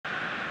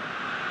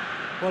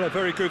Well, a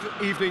very good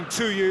evening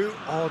to you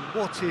on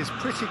what is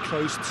pretty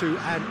close to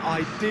an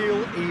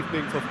ideal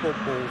evening for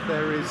football.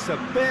 There is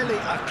barely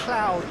a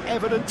cloud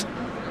evident.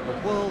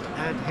 The world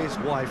and his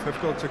wife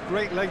have gone to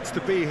great lengths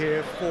to be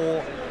here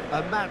for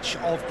a match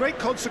of great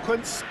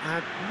consequence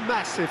and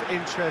massive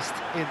interest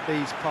in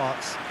these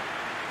parts.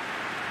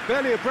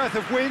 Barely a breath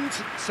of wind,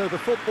 so the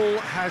football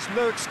has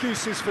no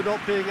excuses for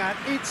not being at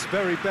its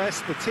very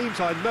best. The teams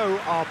I know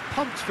are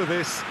pumped for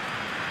this.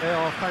 There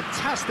are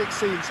fantastic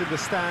scenes in the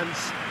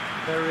stands.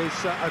 There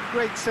is a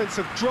great sense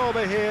of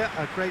drama here,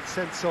 a great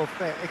sense of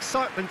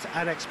excitement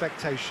and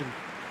expectation.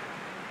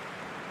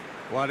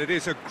 Well, it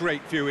is a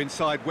great view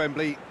inside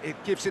Wembley. It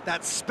gives it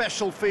that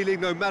special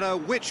feeling no matter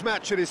which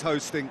match it is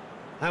hosting.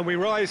 And we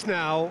rise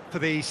now for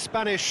the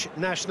Spanish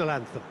national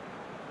anthem.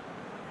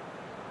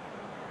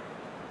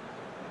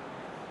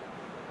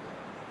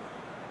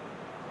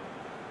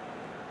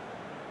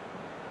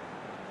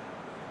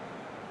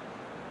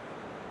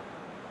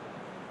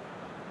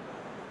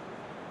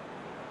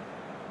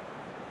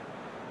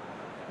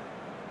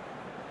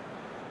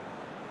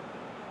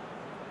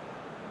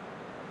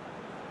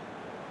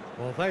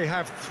 Well, they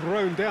have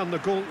thrown down the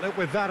gauntlet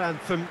with that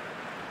anthem.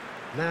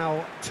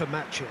 Now to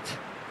match it.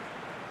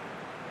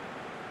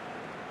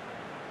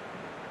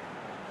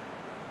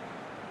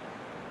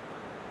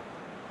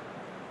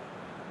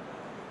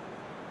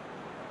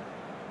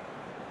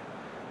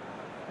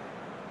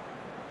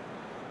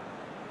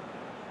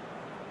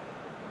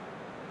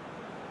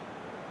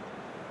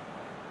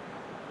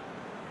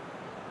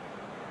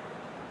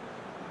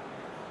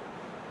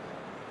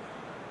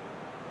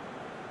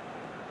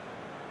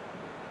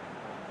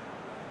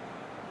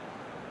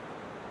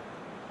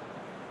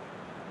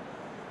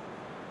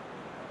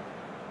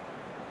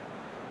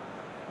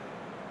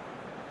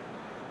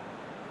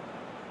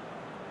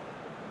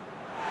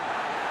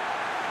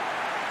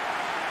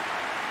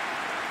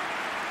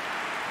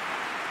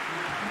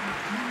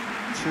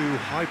 Two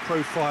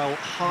high-profile,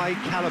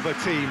 high-caliber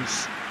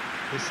teams.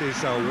 This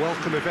is a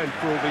welcome event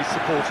for all these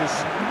supporters.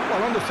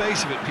 Well, on the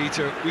face of it,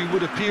 Peter, we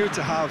would appear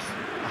to have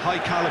a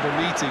high-caliber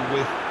meeting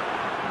with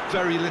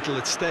very little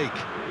at stake.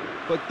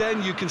 But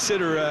then you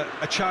consider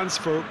a chance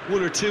for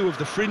one or two of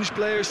the fringe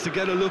players to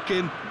get a look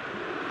in,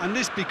 and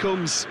this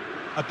becomes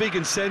a big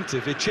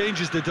incentive. It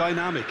changes the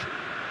dynamic.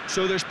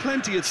 So there's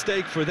plenty at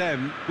stake for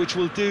them, which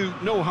will do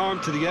no harm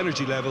to the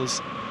energy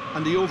levels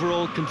and the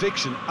overall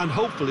conviction, and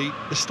hopefully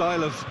the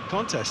style of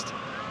contest.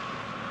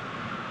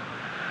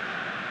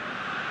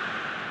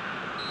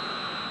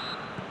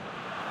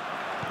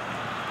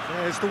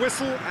 There's the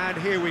whistle, and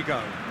here we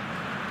go.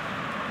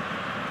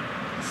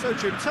 So,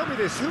 Jim, tell me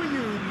this, who are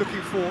you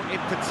looking for in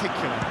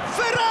particular?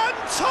 Ferran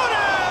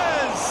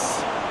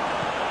Torres!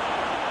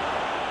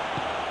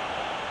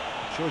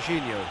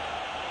 Jorginho.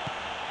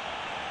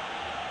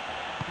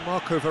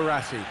 Marco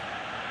Verratti.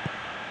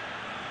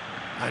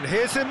 And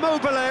here's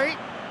Immobile.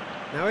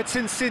 Now it's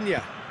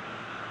Insigne.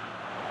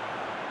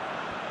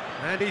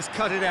 And he's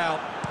cut it out.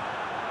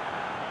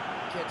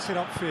 Gets it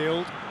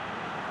upfield.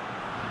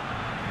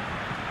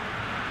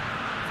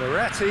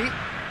 Verratti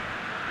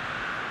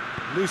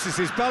loses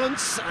his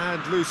balance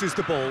and loses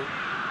the ball.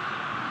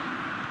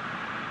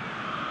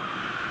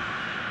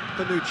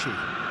 Bonucci.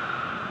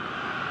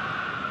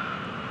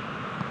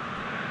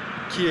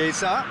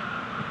 Chiesa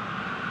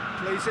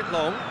plays it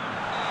long.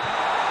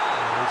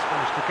 He's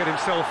managed to get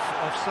himself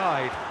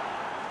offside.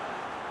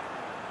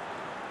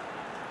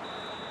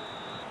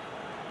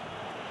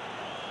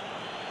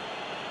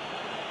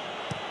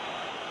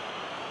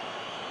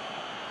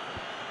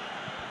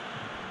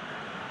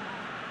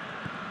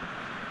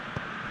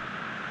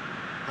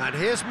 And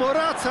here's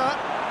Morata.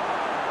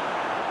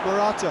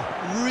 Morata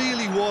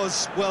really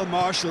was well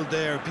marshalled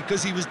there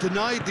because he was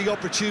denied the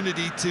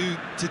opportunity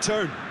to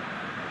turn.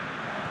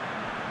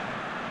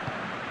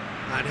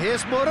 And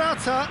here's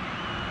Morata.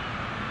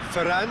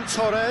 Ferran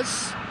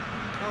Torres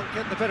can't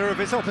get the better of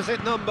his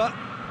opposite number.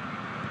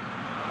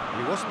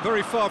 He wasn't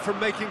very far from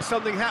making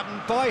something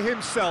happen by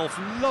himself.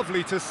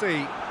 Lovely to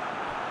see.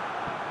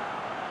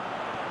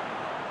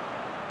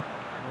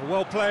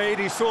 Well played,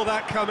 he saw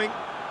that coming.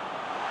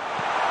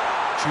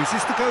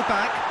 Chooses to go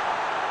back.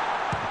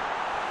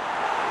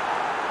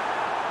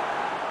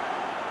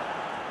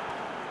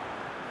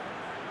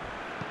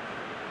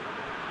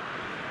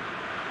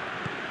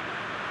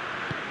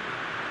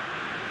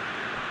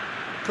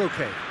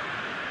 Koke.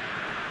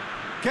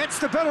 Gets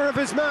the better of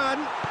his man.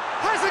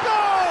 Has a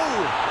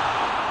goal!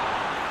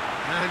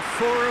 And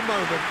for a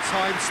moment,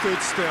 time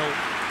stood still.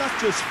 That's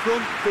just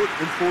front foot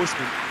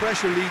enforcement.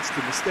 Pressure leads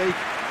to mistake,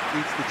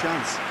 leads to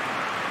chance.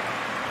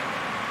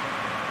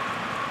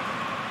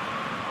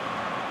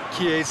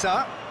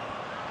 Chiesa.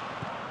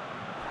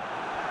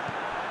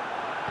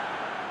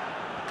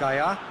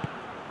 Gaia.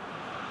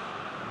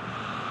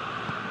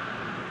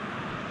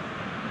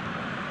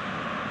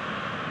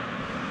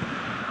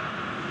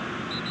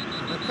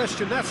 No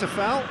question, that's a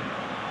foul.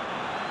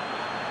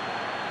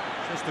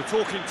 Just a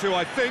talking to,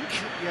 I think.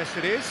 Yes,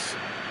 it is.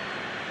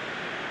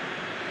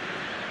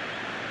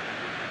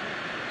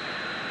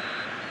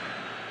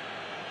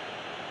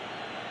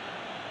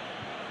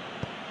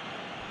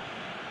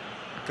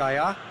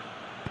 Gaia.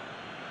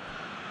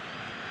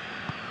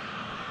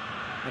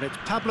 And it's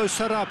Pablo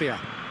Sarabia.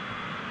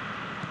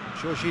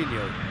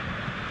 Jorginho.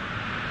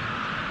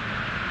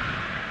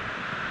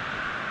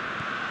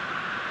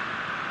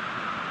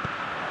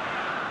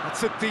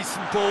 That's a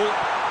decent ball.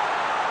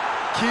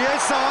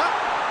 Chiesa.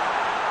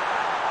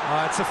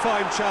 It's a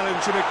fine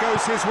challenge and it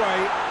goes his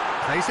way.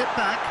 Plays it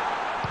back.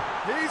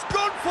 He's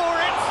gone for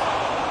it!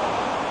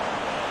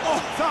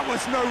 Oh, that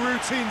was no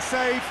routine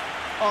save.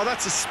 Oh,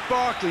 that's a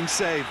sparkling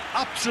save.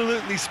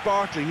 Absolutely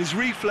sparkling. His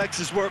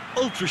reflexes were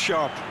ultra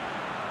sharp.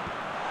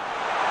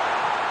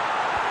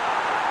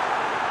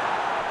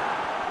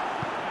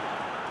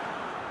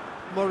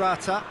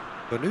 Morata.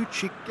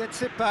 Bonucci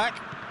gets it back.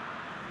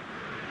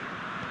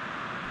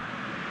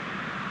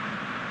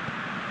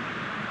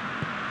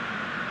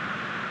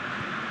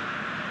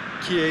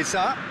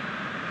 Chiesa.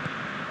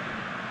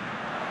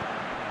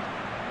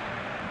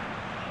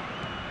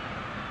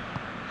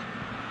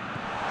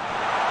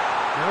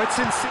 Now it's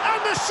in...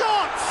 And the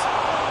shot!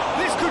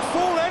 This could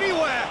fall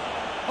anywhere.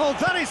 Oh,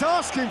 that is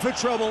asking for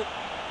trouble.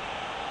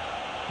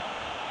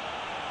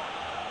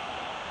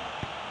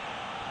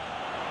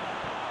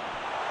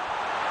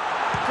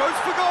 Goes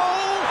for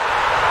goal!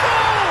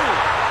 Goal!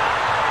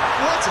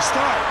 What a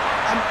start,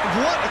 and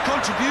what a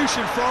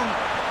contribution from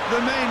the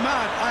main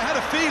man. I had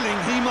a feeling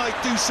he might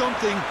do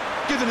something,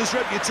 given his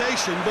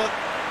reputation, but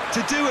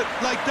to do it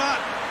like that,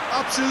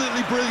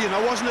 absolutely brilliant.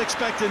 I wasn't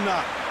expecting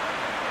that.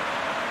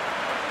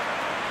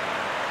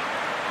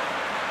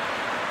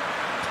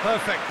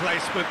 Perfect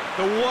placement,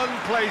 the one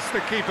place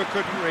the keeper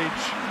couldn't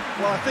reach.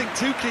 Well, I think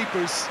two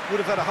keepers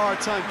would have had a hard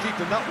time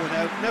keeping that one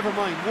out, never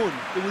mind one.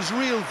 There was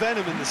real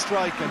venom in the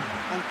strike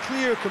and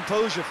clear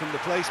composure from the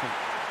placement.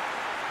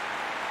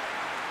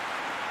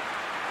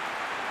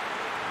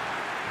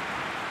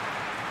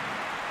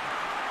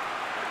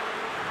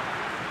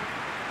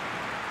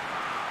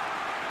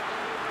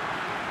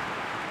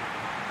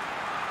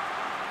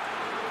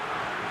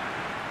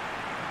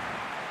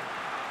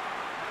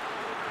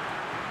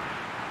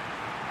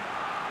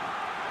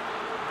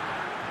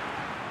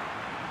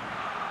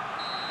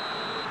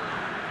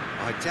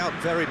 I doubt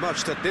very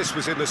much that this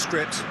was in the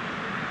script.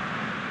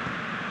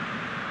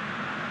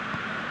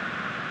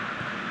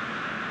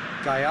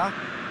 Gaia.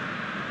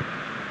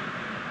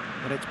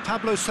 And it's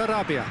Pablo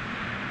Sarabia.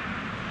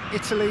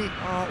 Italy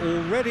are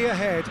already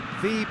ahead,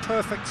 the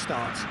perfect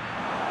start.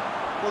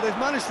 Well, they've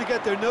managed to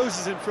get their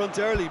noses in front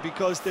early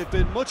because they've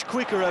been much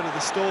quicker out of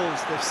the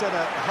stalls. They've set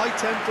a high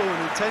tempo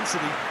and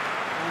intensity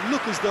and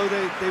look as though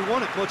they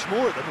want it much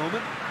more at the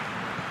moment.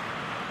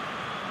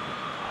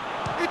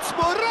 It's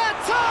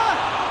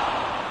Morata!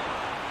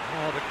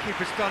 Oh, the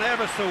keeper's done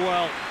ever so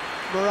well.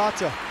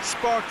 Morata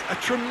sparked a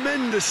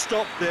tremendous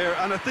stop there,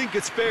 and I think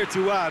it's fair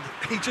to add,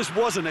 he just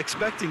wasn't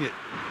expecting it.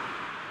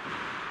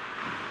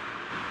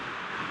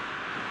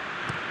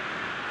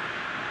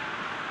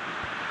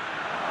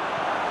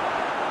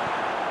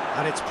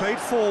 And it's played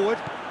forward.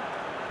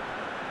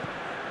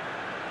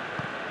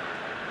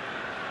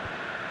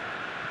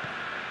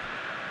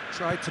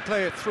 Tried to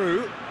play it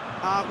through.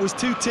 Was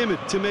too timid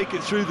to make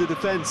it through the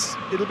defence.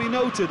 It'll be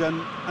noted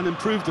and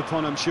improved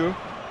upon, I'm sure.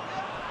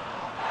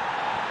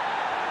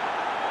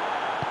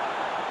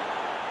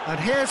 And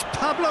here's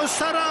Pablo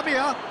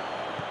Sarabia.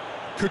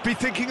 Could be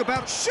thinking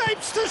about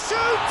shapes to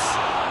shoot!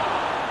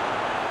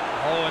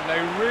 Oh, and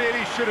they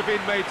really should have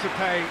been made to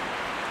pay.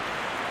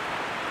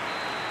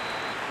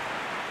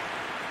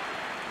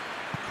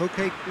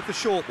 Koke with the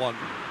short one.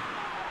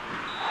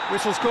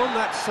 Whistle's gone,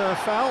 that's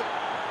foul.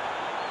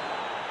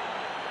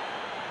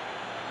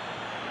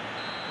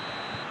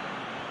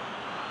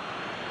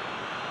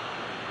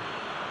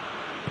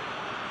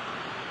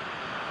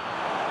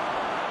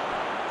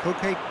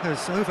 Koke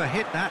has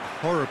overhit that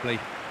horribly.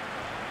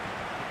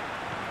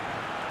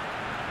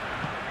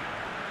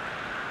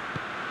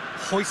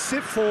 Hoists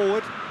it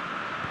forward.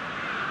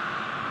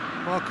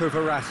 Marco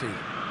Verratti.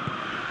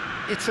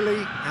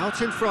 Italy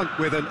out in front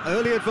with an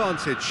early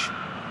advantage.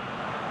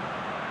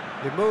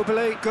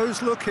 Immobile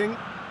goes looking.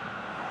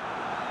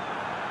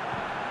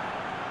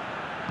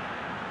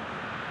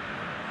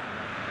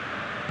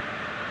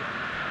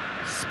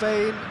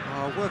 Spain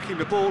are working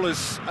the ball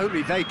as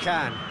only they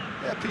can.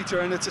 Yeah, Peter,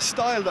 and it's a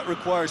style that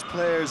requires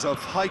players of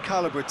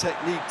high-caliber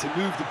technique to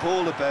move the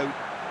ball about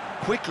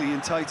quickly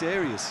in tight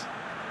areas.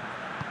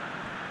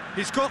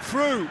 He's got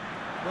through.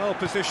 Well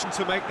positioned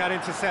to make that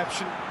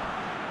interception.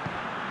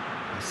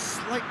 A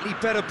slightly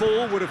better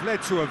ball would have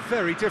led to a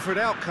very different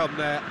outcome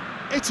there.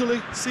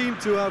 Italy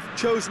seemed to have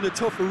chosen a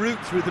tougher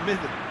route through the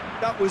middle.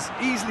 That was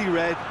easily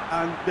read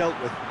and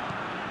dealt with.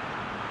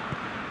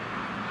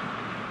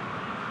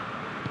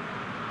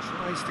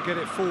 Tries to get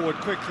it forward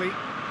quickly.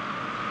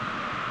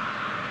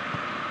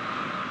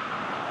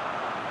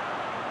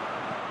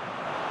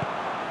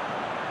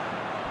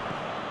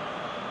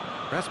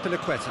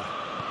 Raspinaqueta.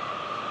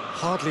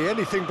 Hardly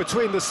anything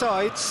between the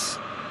sides,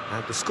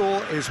 and the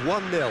score is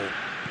 1-0.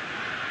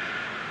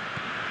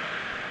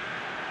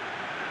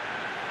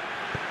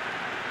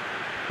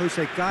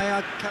 Jose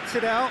Gaia cuts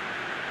it out.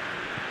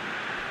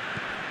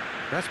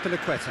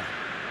 Raspinaqueta.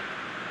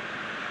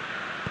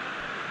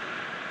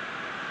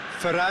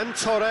 Ferran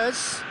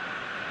Torres.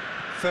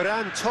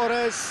 Ferran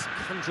Torres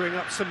conjuring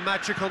up some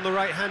magic on the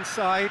right-hand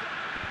side.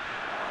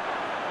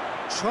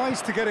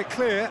 Tries to get it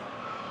clear.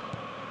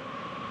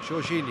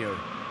 Jorginho.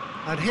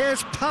 And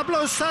here's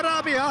Pablo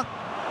Sarabia.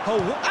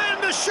 Oh,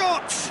 and the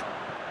shot!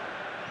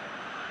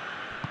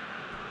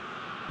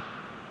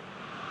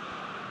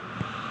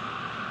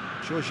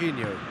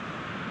 Jorginho.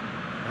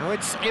 Now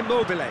it's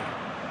Immobile.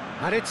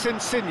 And it's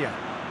Insigne.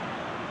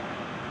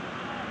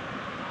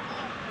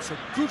 It's a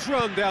good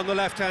run down the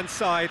left-hand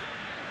side.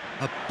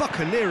 A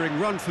buccaneering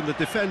run from the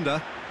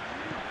defender.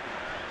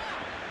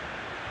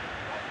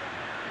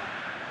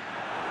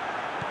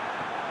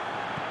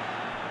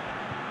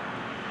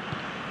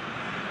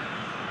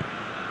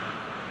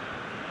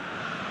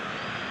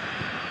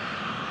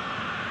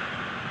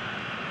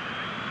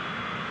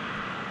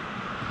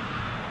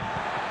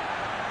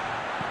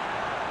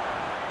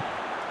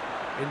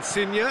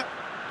 Insigne.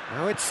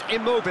 Now it's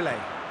Immobile.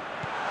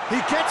 He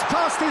gets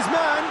past his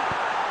man.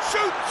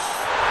 Shoots!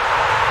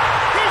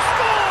 He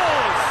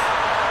scores!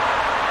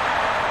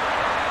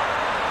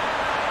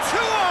 2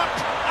 up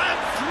and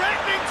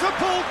threatening to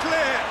pull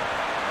clear.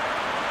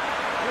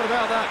 What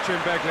about that,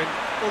 Jim Beglin?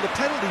 Well, the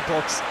penalty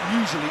box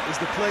usually is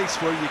the place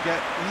where you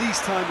get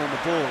least time on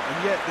the ball, and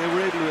yet they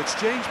were able to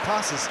exchange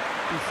passes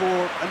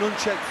before an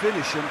unchecked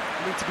finish, and I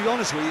mean, to be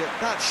honest with you,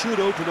 that should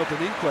open up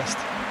an inquest.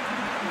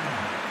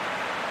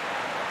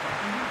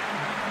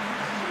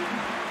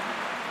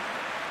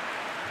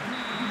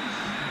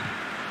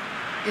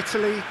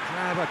 Italy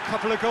grab a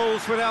couple of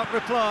goals without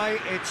reply.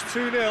 It's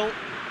 2-0.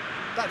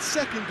 That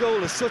second goal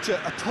has such a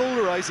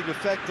polarising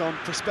effect on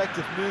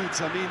prospective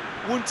moods. I mean,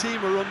 one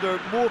team are under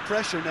more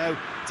pressure now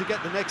to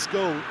get the next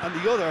goal, and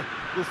the other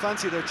will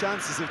fancy their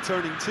chances of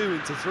turning 2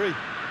 into 3.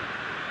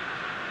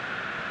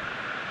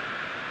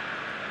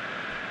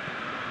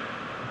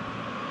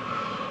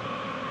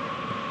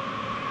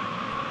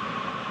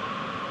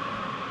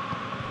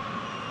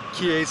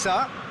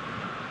 Chiesa.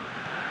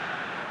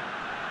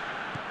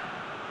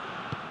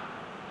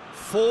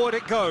 Forward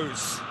it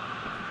goes.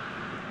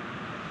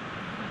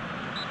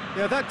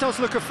 Yeah, that does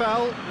look a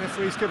foul.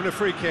 Referee's given a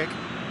free kick.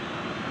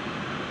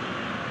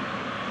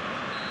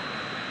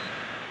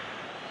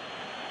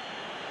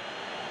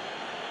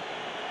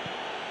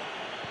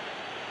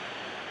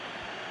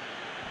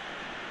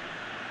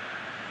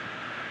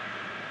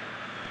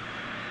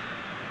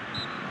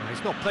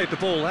 He's not played the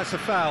ball, that's a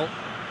foul.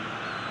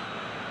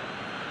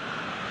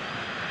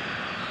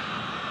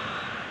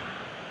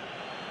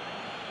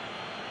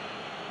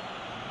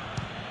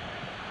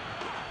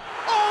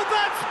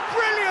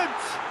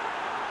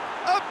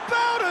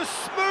 About as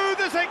smooth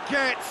as it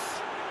gets.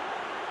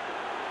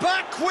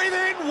 Back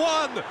within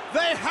 1.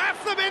 They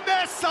have them in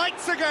their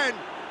sights again.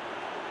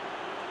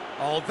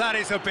 Oh, that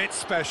is a bit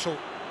special.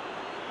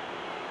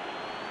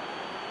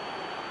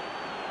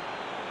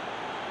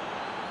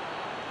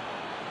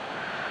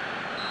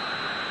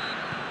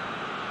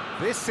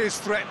 This is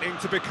threatening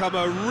to become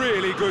a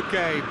really good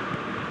game.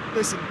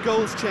 Listen,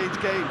 goals change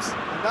games,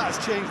 and that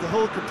has changed the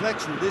whole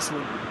complexion of this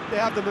one. They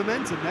have the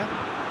momentum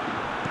now.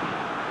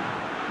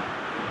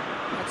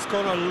 It's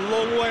gone a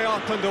long way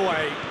up and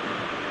away.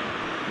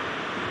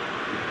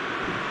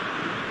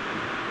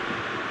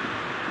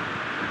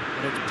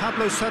 And it's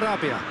Pablo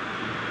Sarabia.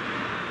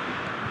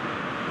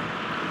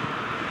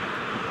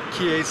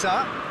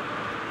 Chiesa.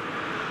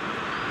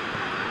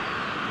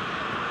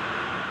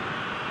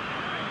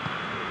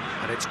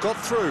 And it's got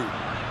through.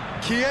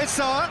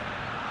 Chiesa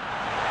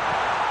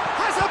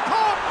has a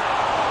pop!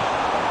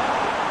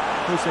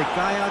 Jose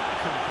Gaya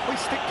can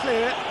hoist it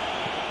clear.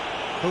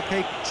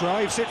 Koke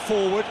drives it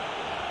forward.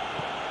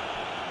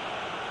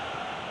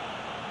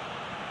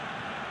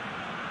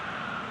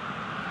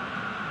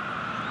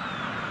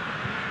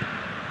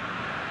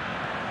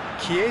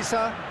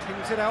 Chiesa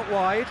pings it out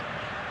wide.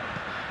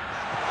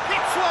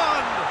 Hits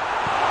one!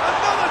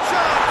 Another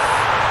chance!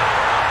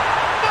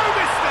 No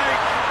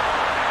mistake!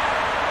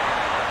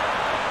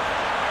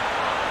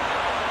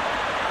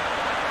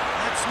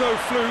 That's no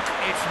fluke,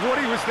 it's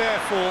what he was there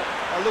for.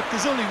 Look,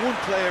 there's only one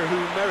player who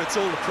merits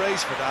all the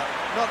praise for that.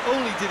 Not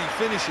only did he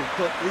finish it,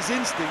 but his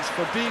instincts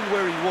for being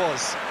where he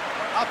was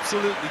are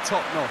absolutely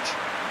top-notch.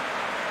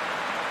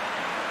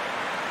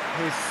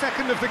 His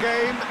second of the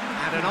game,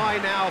 and an eye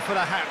now for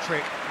the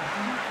hat-trick.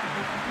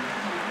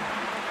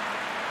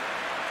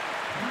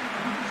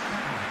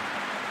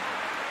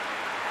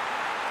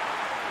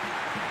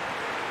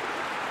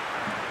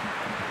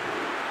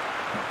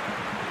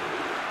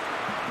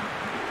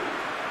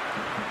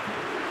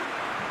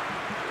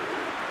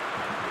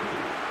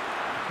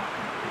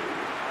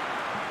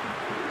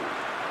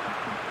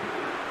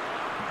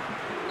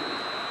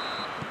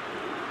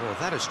 Well,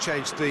 that has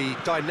changed the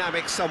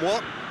dynamic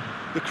somewhat.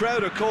 The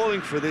crowd are calling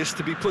for this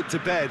to be put to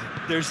bed.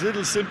 There's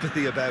little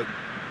sympathy about.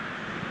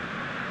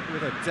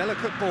 With a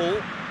delicate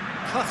ball,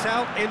 cut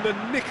out in the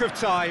nick of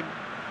time.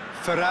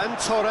 Ferran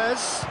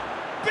Torres.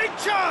 Big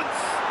chance!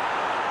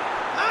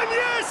 And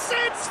yes,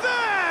 it's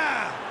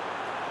there!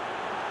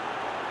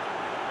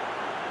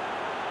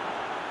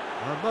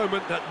 A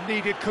moment that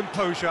needed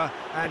composure,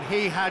 and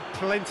he had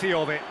plenty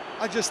of it.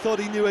 I just thought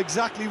he knew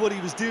exactly what he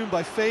was doing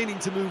by feigning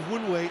to move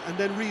one way and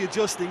then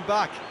readjusting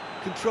back.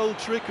 Controlled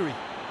trickery.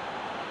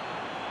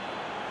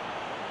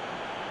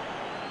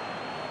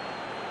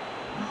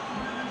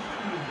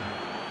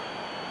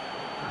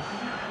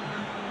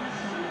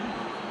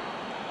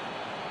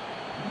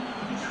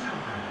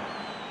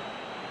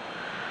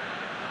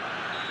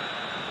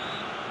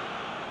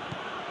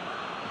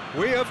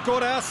 We have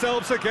got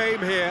ourselves a game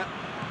here.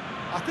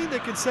 I think they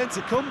can sense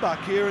a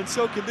comeback here, and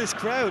so can this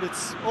crowd.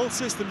 It's all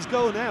systems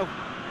go now.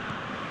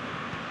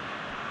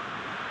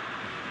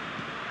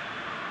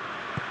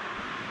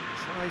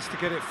 Tries to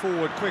get it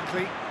forward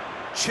quickly.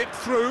 Chip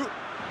through.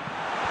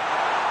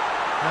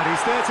 And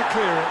he's there to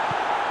clear it.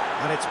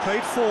 And it's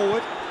played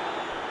forward.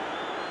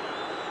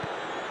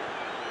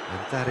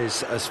 And that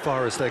is as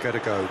far as they're going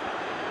to go.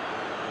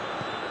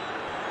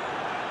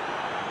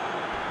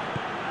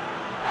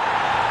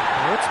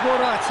 Now it's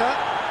Morata.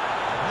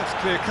 That's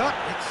clear cut.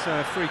 It's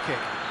a free kick.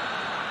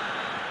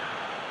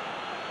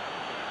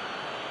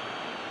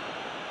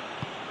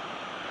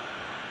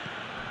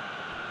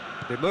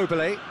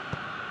 Immobile.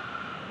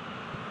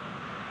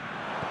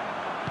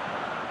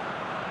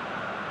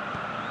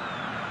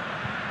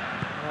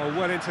 Oh,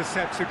 well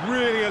intercepted,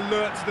 really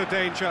alert to the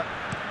danger.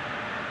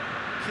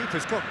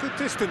 Keeper's got good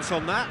distance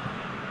on that.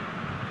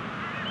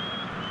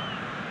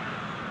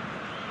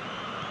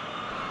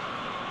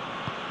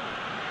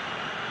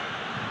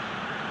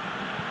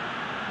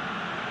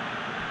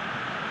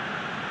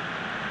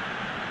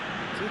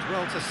 Did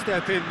well to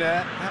step in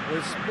there, that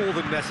was more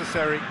than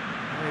necessary.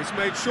 He's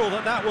made sure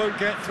that that won't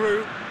get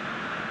through.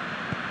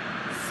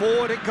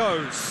 Forward it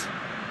goes.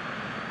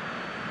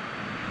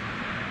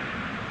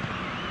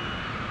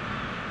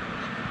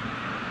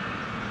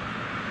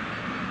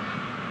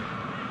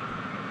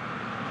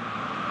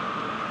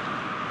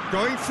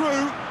 Going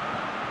through.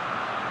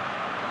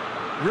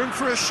 Room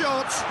for a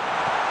shot.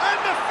 And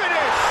the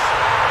finish!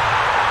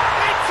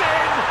 It's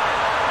in!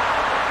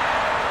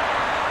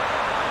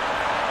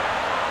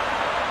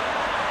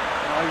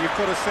 Well, you've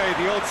got to say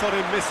the odds on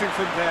him missing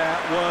from there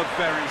were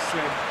very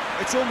slim.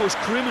 It's almost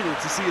criminal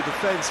to see a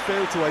defence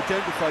fail to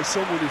identify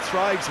someone who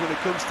thrives when it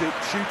comes to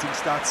shooting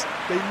stats.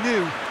 They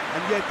knew,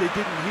 and yet they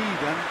didn't heed,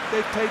 and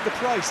they've paid the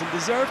price and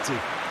deserved to.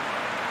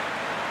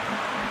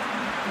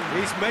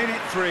 He's made it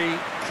 3.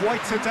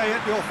 Quite a day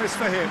at the office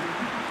for him.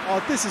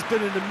 Oh, this has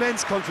been an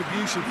immense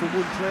contribution from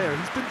one player.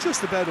 He's been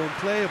just about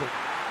unplayable.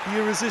 The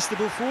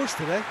irresistible force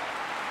today.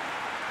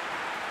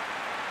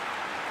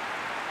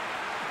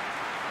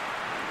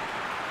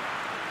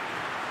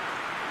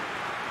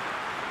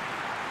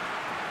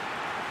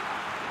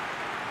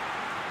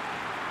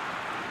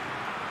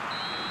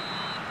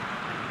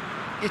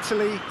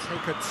 Italy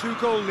take a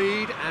 2-goal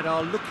lead and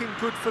are looking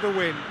good for the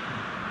win.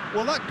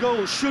 Well, that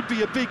goal should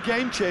be a big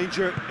game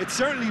changer. It's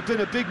certainly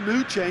been a big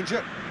mood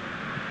changer.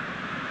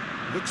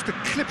 Looks to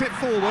clip it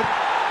forward.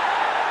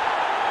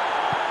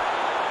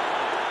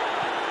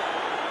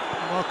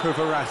 Marco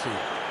Verratti.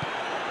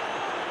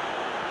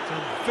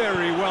 Done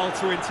very well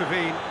to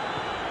intervene.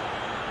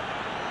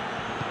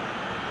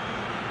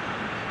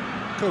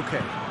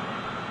 Koke.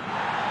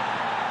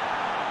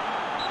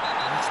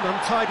 It's an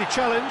untidy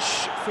challenge.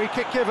 Free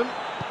kick given.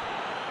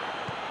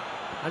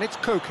 And it's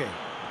Koke.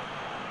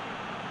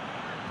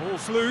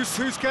 Ball's loose,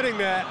 who's getting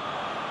there?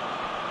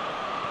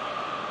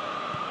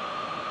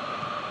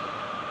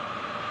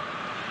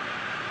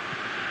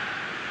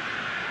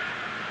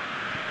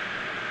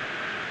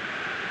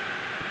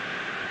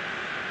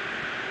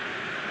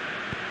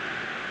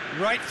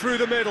 Right through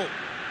the middle.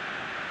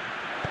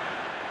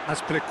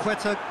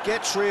 Azpilicueta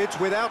gets rid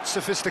without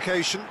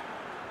sophistication.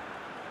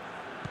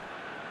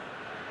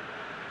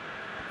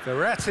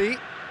 Verratti.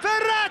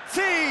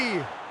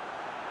 Verratti!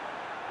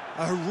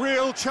 A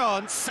real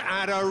chance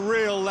and a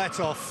real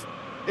let-off.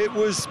 It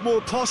was more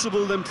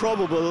possible than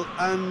probable,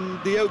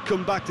 and the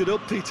outcome backed it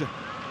up, Peter.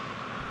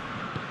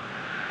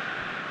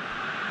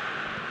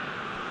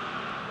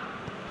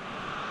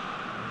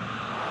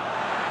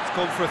 It's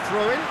gone for a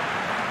throw-in.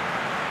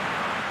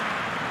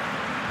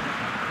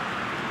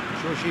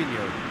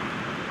 Jorginho.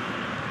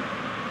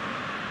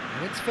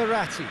 And it's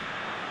Verratti.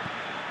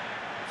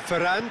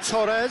 Ferran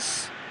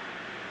Torres.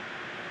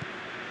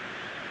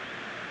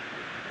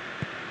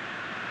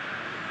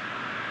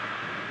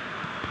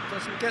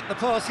 Doesn't get the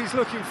pass he's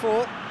looking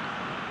for.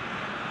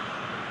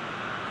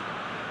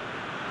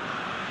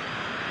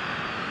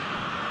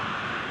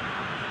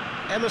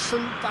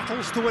 Emerson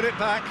battles to win it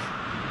back.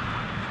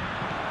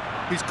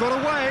 He's got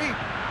away,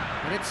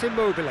 and it's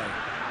Immobile.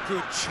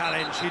 Good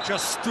challenge, he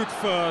just stood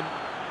firm.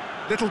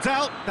 Little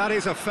doubt, that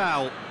is a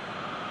foul.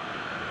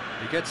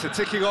 He gets a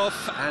ticking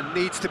off and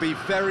needs to be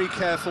very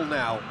careful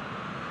now.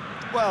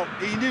 Well,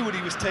 he knew what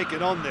he was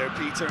taking on there,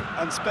 Peter,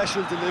 and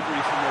special delivery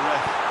from the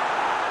ref.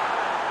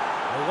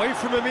 Away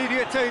from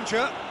immediate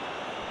danger.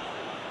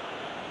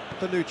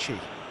 Bonucci.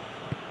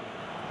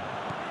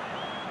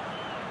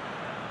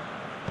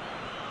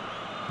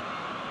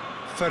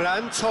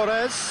 Ferran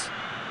Torres.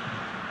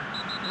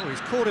 Oh,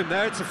 he's caught him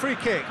there, it's a free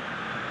kick.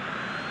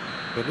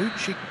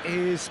 Bonucci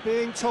is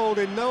being told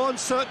in no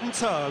uncertain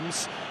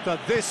terms that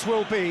this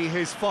will be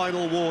his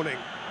final warning.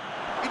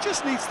 He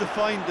just needs to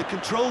find the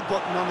control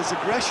button on his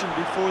aggression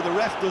before the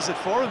ref does it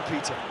for him,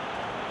 Peter.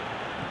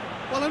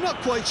 Well, I'm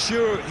not quite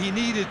sure he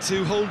needed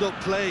to hold up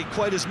play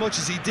quite as much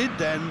as he did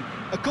then.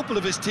 A couple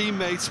of his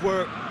teammates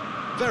were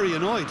very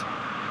annoyed.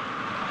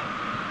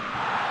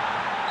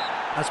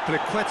 As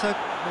Pliqueta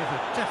with a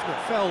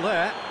definite foul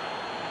there.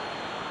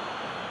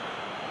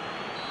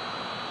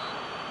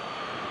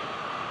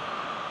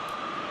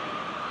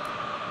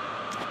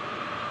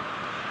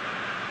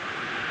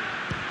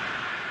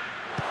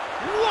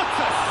 What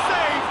a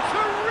save!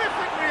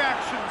 Terrific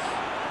reactions!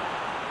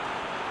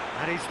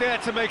 And he's there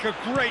to make a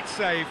great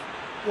save.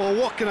 Well,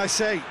 what can I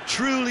say?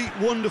 Truly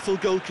wonderful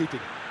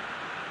goalkeeping.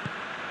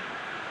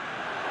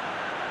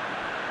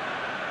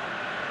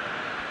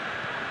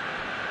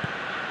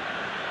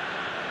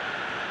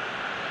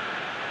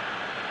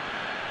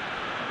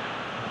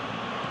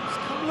 It's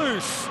come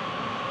loose.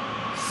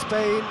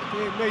 Spain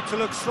being made to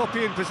look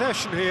sloppy in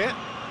possession here.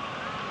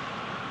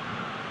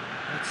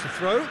 That's the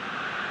throw.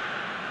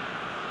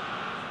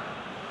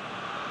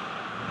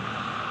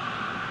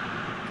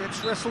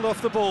 Gets wrestled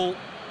off the ball.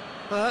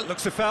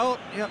 Looks a foul.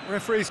 Yep,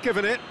 referee's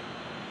given it.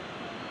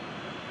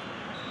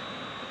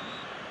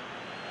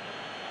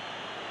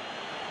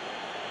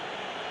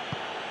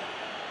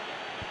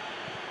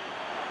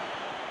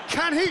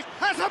 Can he?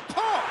 Has a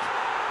pop!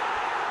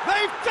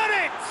 They've done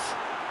it!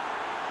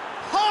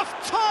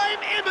 Half-time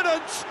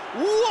imminent!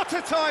 What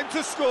a time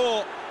to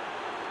score!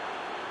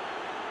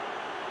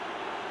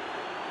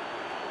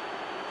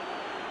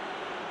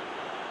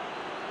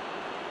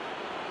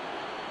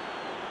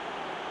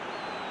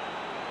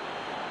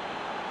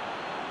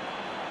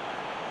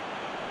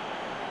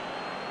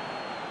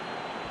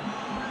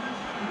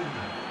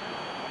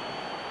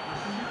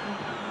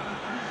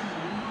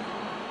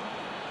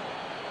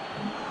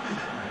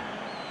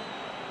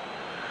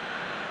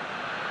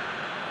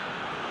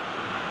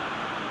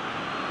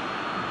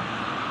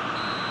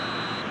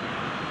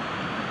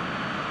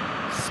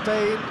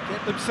 Spain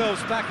get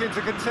themselves back into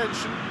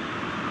contention.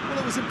 Well,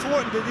 it was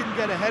important they didn't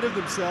get ahead of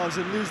themselves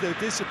and lose their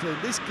discipline.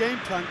 This game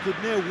plan could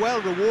near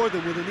well reward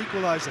them with an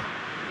equaliser.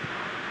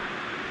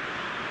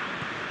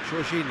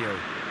 Jorginho.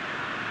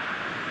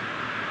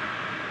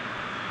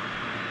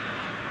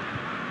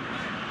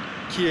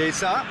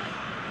 Chiesa.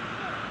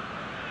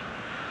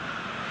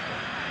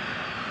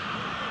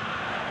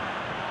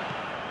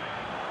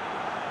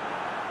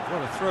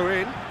 What a throw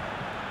in.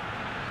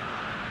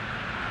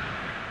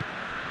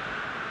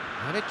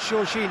 And it's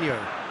Jorginho.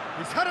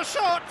 He's had a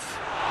shot!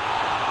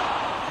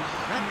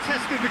 And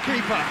tested the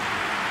keeper.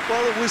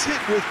 Well, it was hit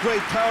with great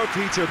power,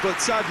 Peter,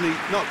 but sadly,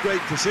 not great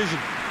precision.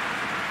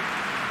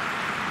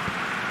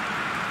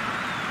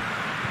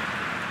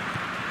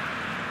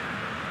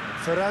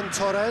 Ferran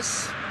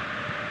Torres.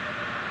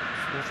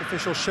 Fourth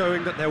official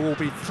showing that there will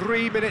be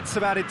 3 minutes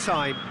of added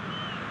time.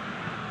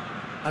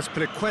 As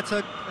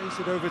Pliqueta plays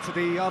it over to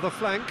the other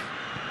flank.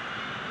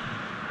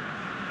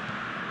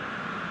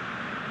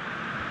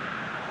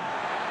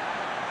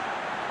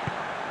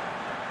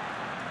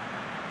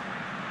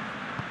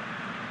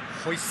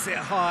 Hoists it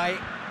high.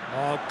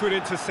 Oh, good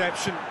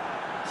interception.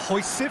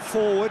 Hoists it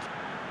forward.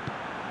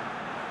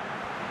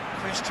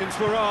 Questions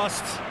were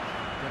asked,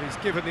 but he's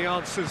given the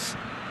answers.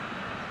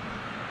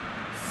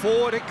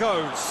 Forward it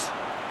goes.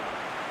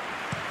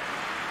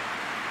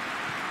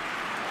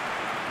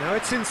 Now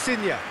it's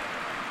Insigne.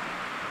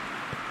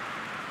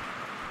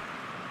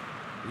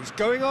 He's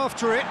going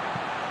after it,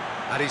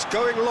 and he's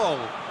going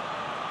long.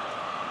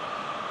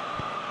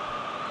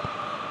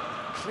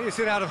 Clears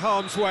it out of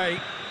harm's way.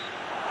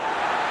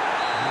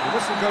 And the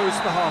whistle goes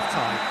for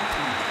half-time.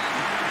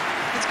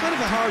 It's kind of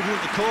a hard one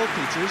to call,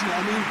 Peter, isn't it?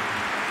 I mean,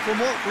 from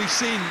what we've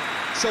seen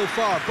so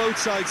far, both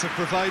sides have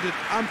provided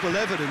ample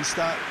evidence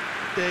that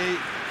they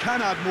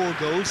can add more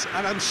goals,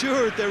 and I'm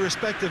sure their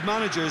respective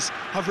managers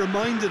have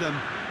reminded them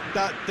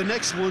that the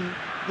next one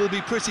will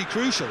be pretty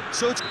crucial.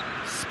 So it's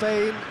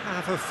Spain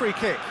have a free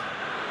kick.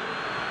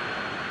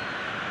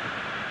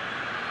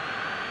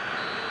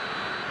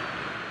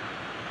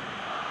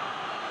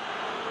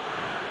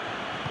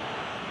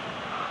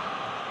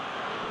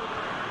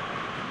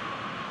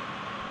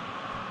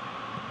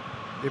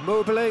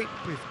 Immobile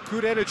with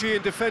good energy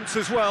in defence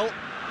as well.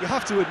 You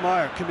have to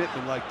admire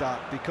commitment like that,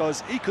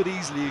 because he could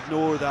easily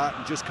ignore that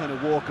and just kind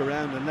of walk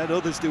around and let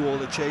others do all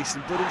the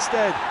chasing, but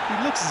instead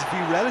he looks as if he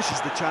relishes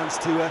the chance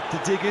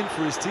to dig in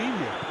for his team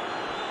here.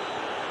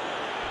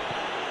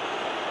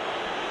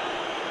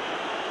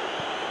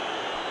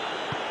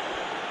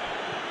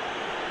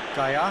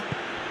 Gaia.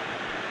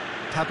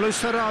 Pablo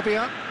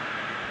Sarabia.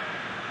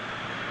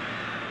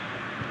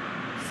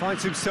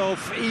 Finds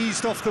himself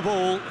eased off the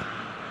ball.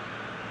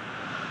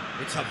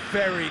 It's a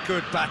very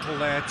good battle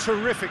there,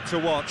 terrific to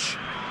watch.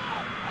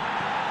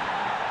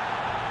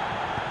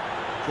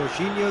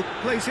 Jorginho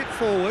plays it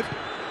forward.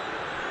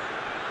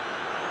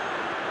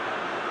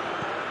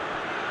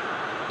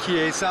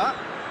 Chiesa.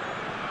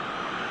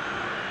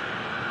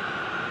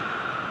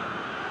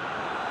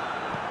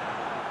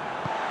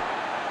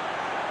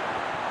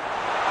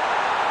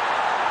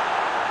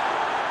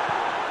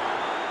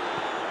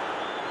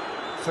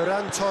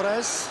 Ferran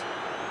Torres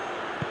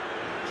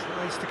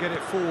tries to get it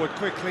forward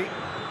quickly.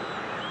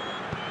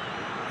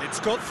 It's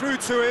got through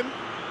to him.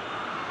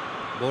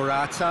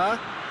 Morata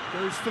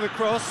goes for the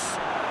cross.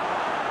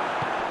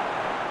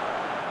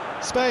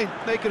 Spain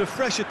making a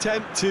fresh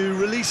attempt to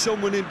release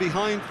someone in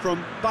behind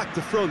from back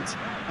to front,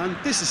 and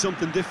this is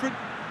something different.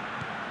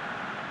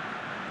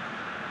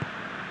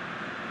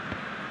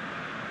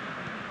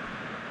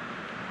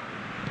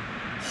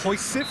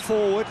 Hoists it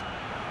forward.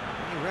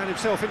 He ran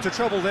himself into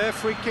trouble there.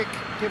 Free kick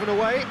given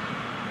away.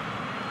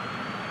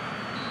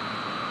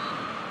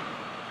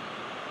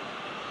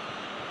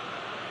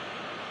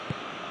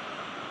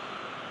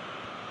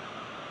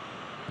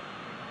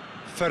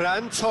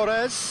 Ferran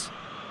Torres.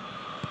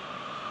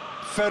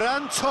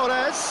 Ferran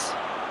Torres.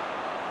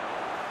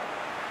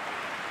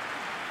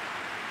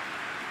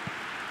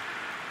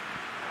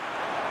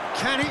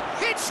 Can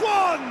he? Hits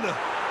one!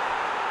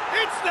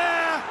 It's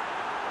there!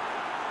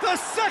 The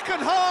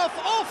second half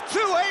off to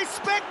a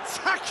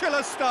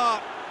spectacular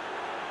start.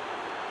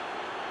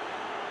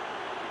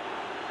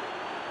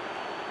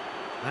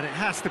 And it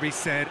has to be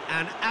said,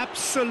 an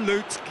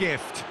absolute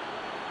gift.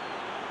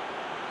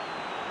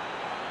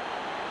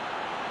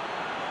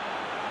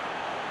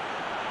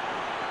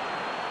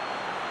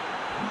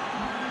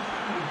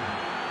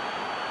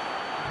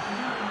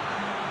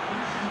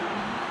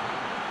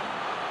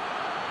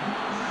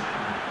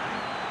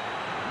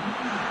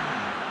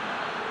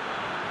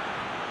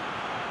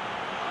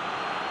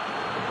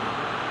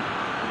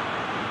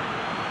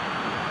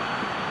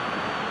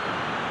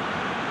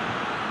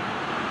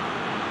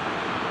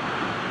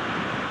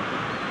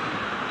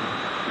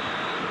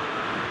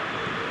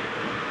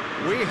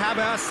 We have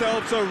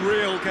ourselves a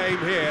real game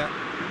here.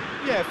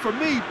 Yeah, for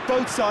me,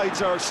 both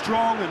sides are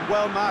strong and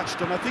well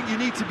matched, and I think you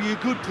need to be a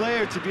good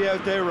player to be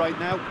out there right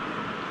now.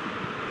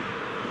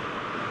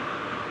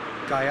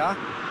 Gaia.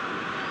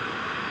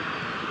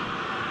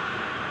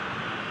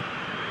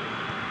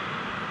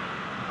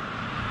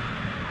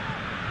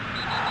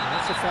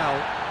 That's a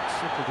foul.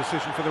 Simple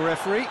decision for the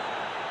referee.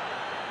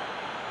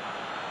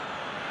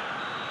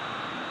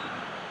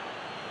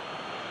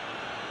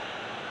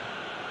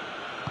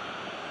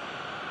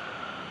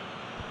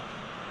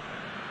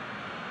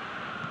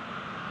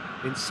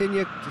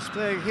 Insigne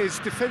displaying his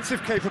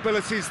defensive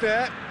capabilities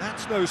there.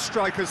 That's no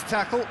striker's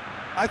tackle.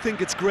 I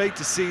think it's great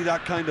to see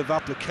that kind of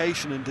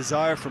application and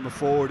desire from a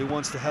forward who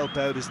wants to help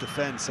out his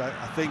defence. I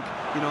think,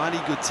 you know, any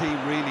good team,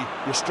 really,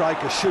 your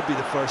striker should be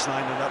the first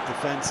line of that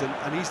defence,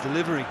 and he's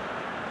delivering.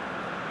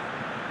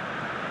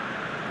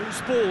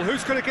 Loose ball,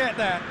 who's going to get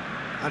that?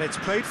 And it's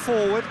played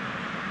forward.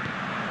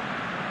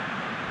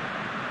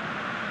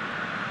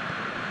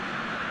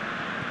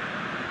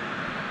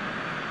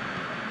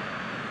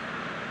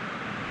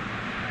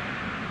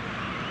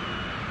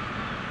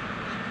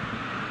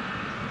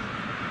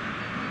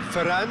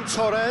 Ferran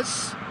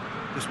Torres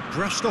just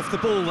brushed off the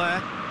ball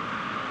there.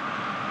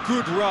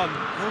 Good run,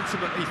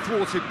 ultimately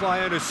thwarted by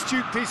an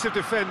astute piece of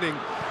defending.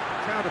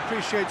 Crowd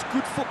appreciates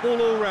good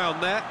football all round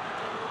there.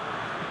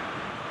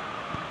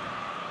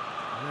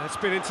 That's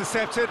been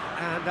intercepted,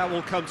 and that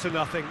will come to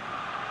nothing.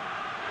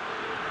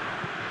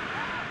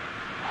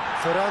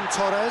 Ferran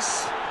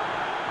Torres.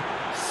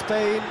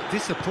 Spain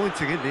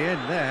disappointing in the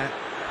end there.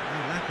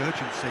 They lack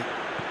urgency.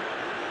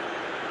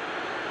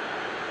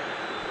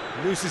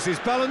 Loses his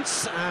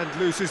balance and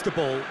loses the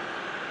ball.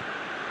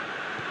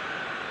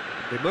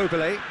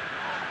 Immobile.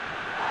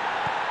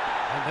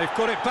 And they've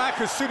got it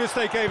back as soon as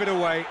they gave it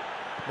away.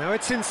 Now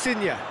it's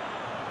Insigne.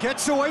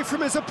 Gets away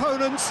from his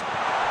opponents.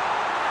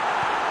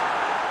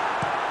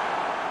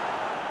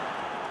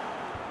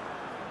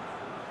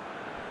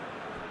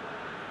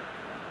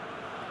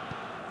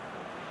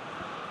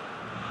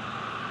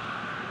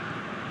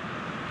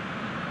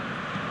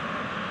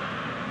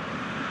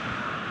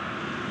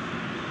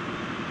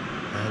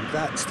 And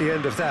that's the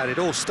end of that. It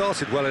all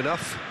started well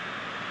enough.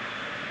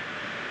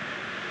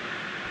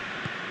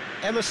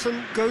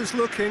 Emerson goes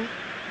looking.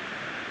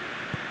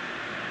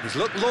 He's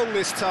looked long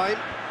this time.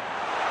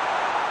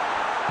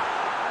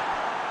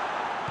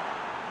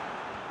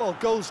 Well,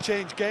 goals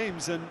change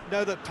games, and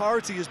now that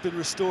parity has been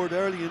restored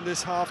early in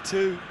this half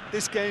too,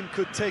 this game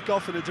could take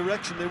off in a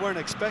direction they weren't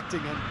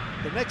expecting, and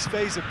the next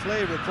phase of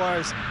play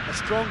requires a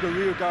stronger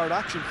rearguard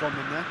action from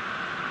them there.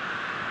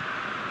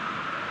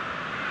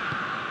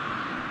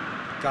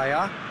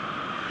 Gaia.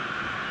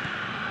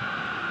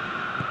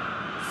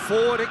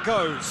 Forward it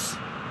goes.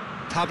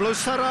 Pablo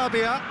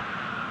Sarabia.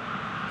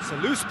 It's a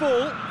loose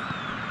ball.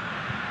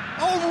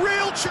 Oh,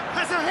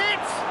 has a hit!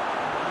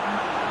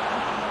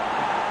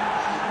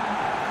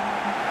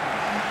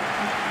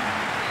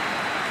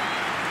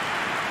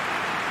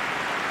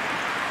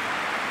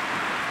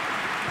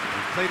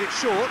 He played it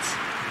short.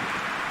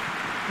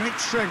 Great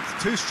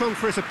strength, too strong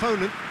for his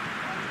opponent.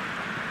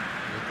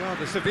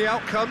 Regardless of the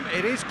outcome,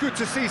 it is good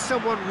to see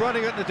someone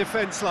running at the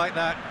defence like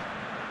that.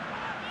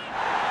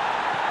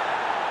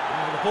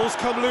 And the ball's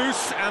come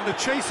loose and the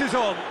chase is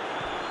on.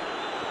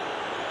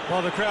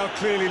 Well, the crowd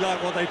clearly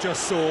like what they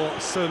just saw.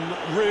 Some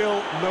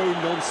real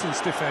no-nonsense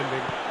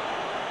defending.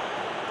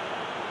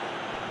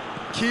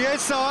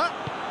 Chiesa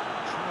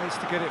tries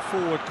to get it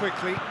forward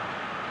quickly,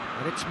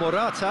 and it's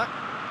Morata.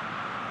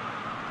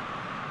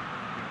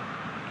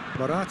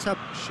 Morata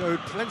showed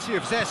plenty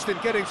of zest in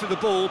getting to the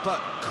ball,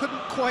 but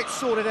couldn't quite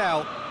sort it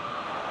out.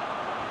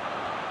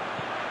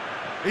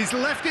 He's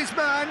left his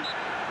man.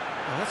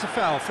 Oh, that's a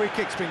foul. Free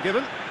kick's been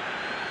given.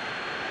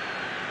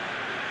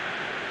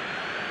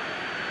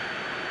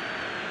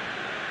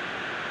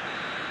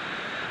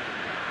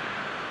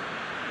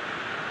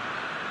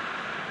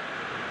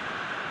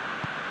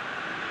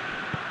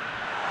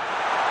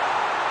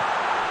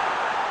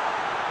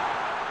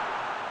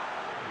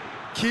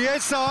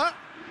 Chiesa.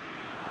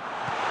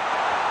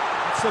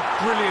 It's a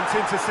brilliant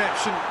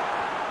interception.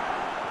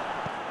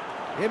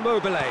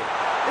 Immobile.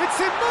 It's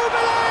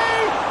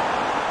Immobile!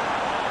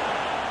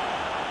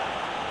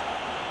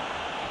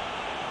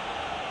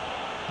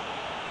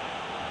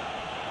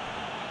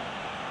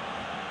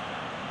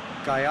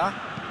 Gaia.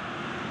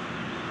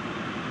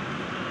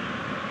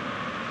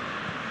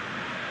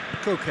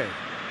 Koke.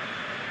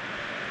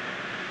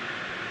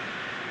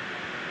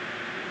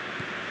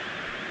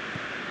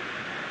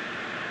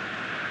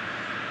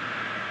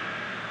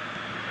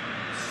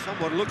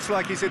 Someone looks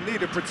like he's in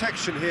need of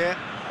protection here.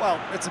 Well,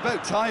 it's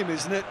about time,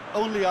 isn't it?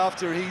 Only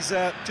after he's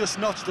just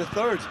notched a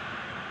third.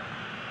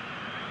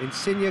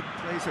 Insigne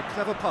plays a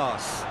clever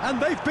pass. And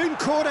they've been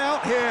caught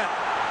out here.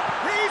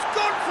 He's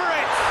gone for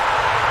it!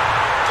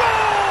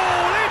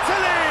 Goal,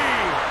 Italy!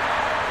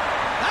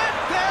 And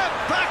they're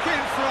back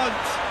in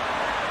front.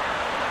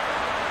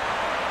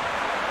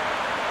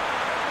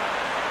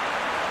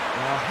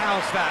 Well,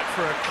 how's that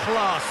for a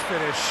class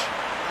finish?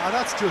 Ah,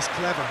 that's just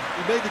clever.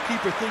 He made the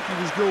keeper think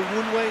he was going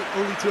one way,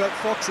 only to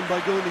outfox him by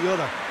going the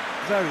other.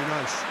 Very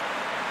nice.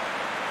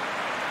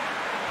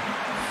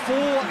 4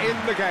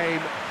 in the game.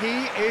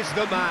 He is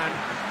the man.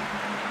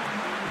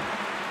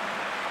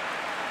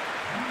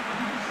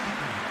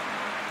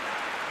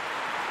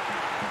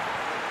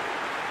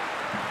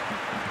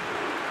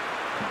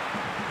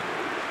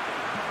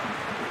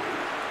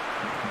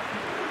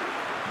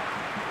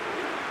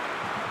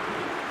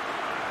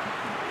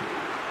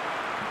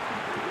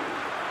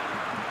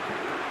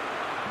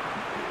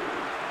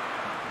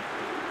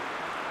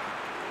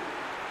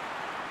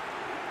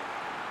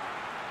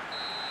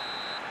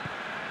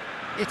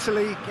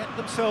 Italy get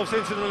themselves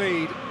into the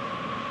lead.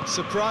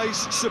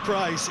 Surprise,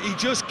 surprise. He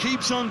just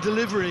keeps on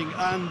delivering,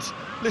 and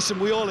listen,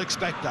 we all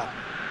expect that.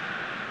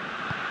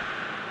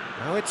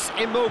 Now it's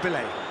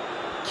Immobile.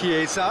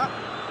 Chiesa.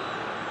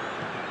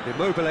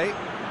 Immobile.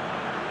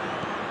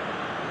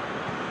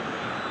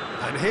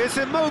 And here's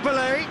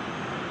Immobile.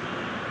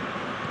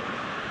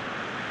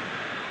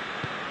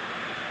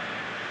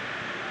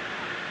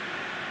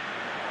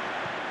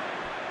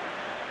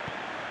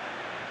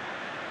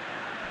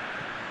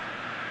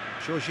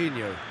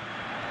 Jorginho.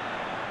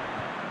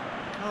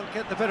 Can't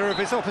get the better of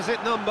his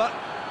opposite number.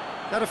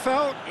 That a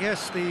foul?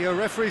 Yes, the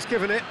referee's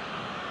given it.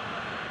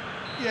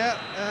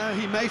 Yeah,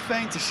 he may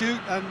feign to shoot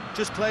and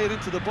just play it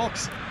into the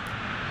box.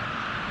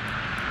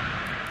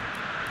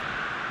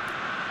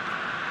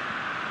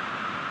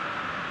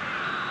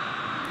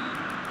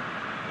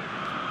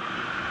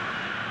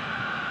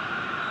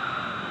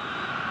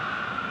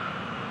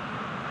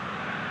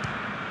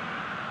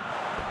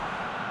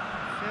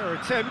 Fair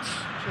attempt,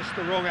 just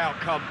the wrong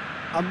outcome.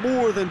 A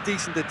more than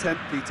decent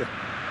attempt, Peter.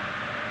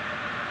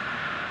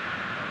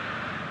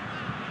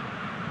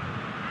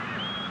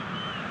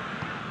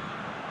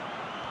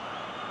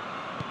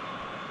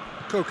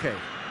 Koke.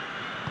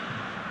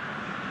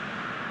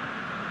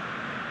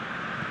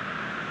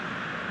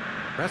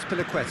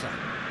 Raspilicueta.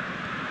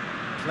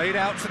 Played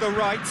out to the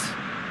right.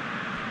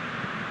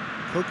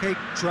 Koke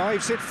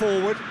drives it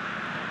forward.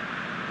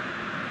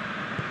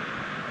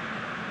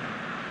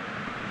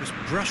 Just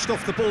brushed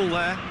off the ball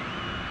there.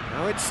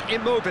 Now it's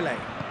Immobile.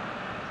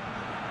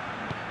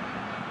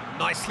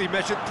 Nicely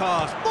measured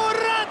pass.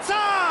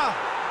 Morata!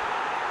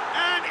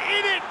 And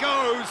in it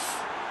goes!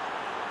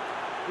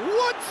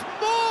 Once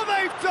more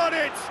they've done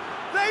it!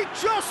 They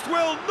just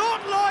will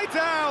not lie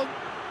down!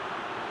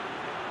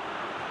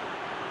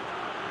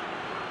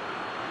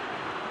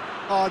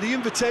 Oh, the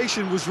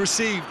invitation was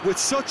received with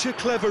such a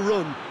clever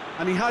run,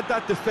 and he had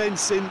that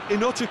defence in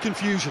utter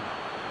confusion.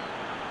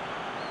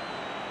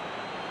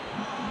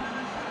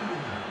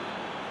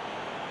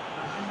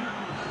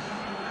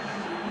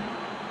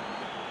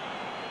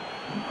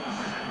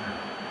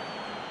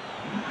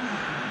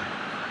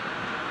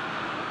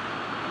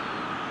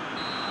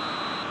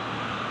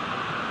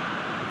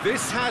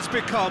 This has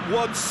become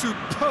one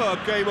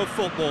superb game of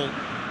football.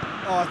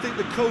 Oh, I think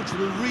the coach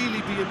will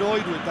really be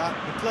annoyed with that.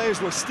 The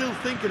players were still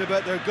thinking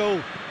about their goal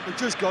and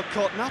just got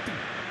caught napping.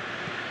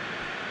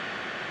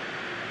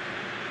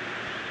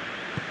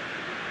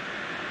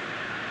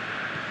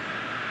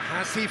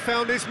 Has he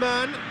found his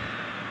man?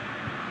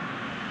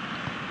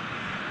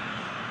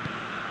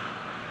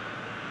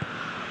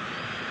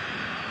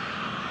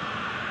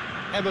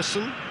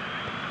 Emerson.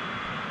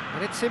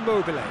 And it's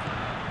Immobile.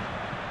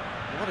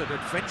 What an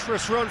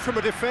adventurous run from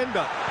a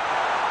defender.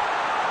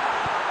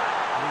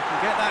 You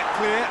can get that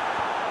clear.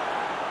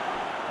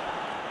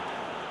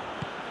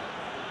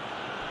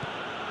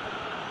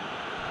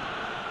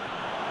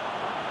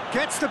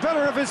 Gets the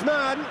better of his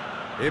man.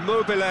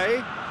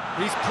 Immobile.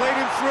 He's played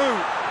him through.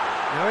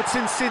 Now it's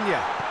Insigne.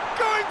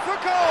 Going for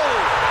goal!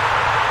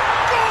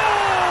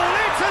 Goal!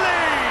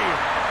 Italy!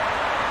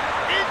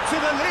 Into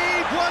the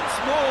lead once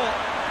more.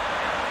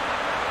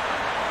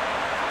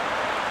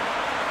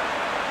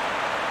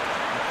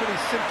 A pretty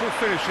simple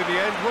finish in the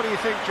end. What do you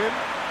think, Jim?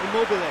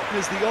 Immobile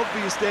is the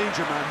obvious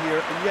danger man here,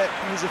 and yet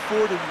he was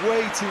afforded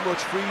way too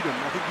much freedom.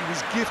 I think he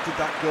was gifted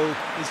that goal.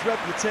 His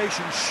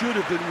reputation should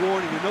have been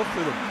warning enough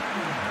for them.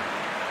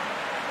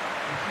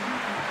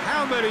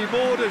 How many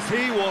more does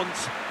he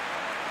want?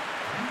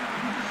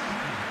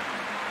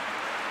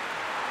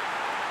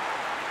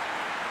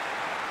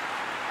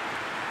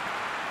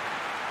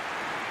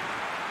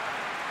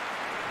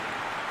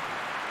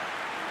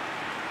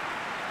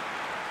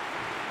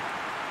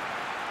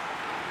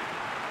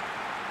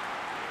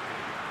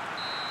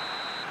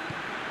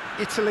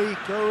 Italy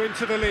go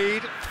into the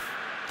lead.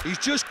 He's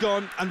just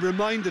gone and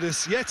reminded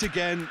us yet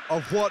again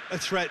of what a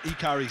threat he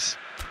carries.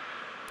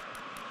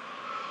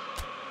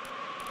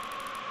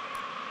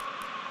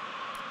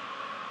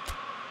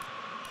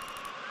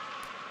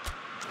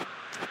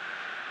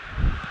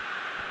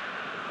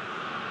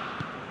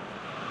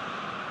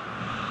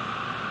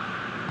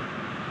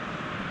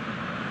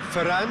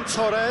 Ferran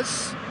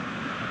Torres.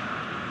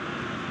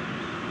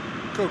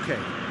 Koke.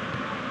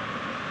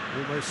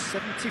 Almost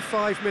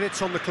 75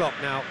 minutes on the clock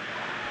now.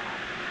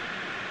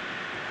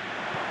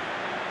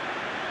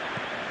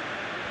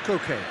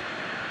 Koke.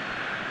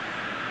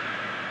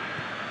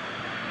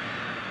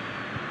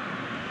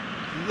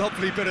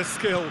 Lovely bit of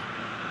skill.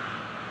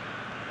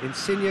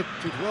 Insigne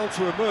did well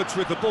to emerge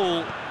with the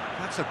ball.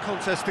 That's a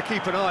contest to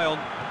keep an eye on.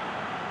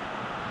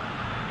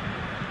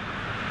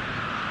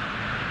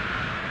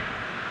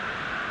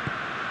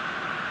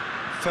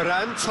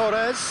 Ferran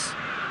Torres.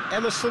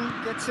 Emerson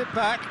gets it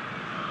back.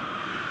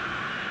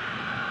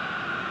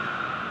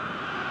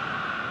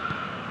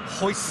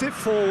 Hoists it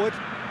forward.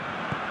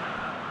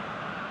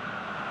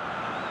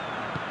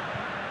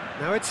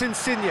 Now it's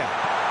Insigne.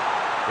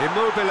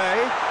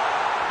 Immobile.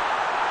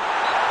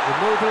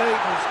 Immobile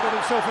has got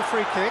himself a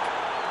free kick.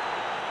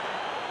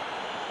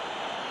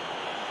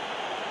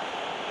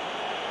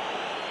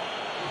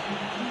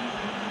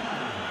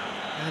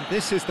 And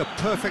this is the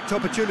perfect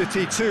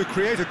opportunity to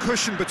create a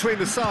cushion between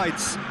the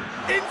sides.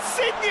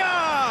 Insigne!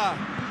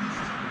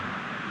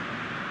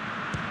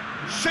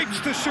 Shapes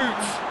to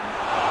shoot.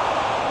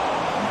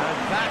 And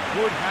that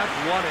would have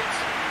won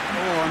it. Oh,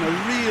 and a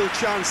real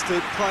chance to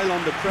pile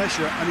on the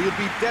pressure, and he'll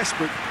be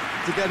desperate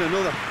to get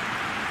another.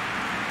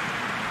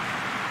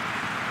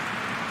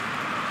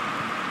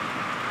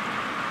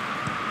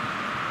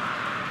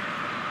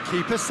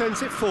 Keeper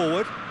sends it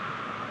forward.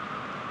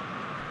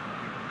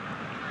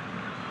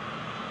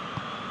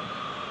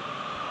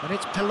 And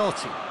it's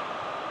Pelotti.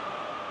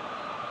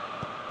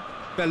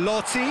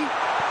 Belotti.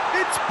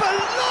 It's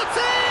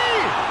Belotti!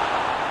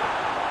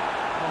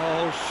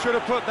 Oh, should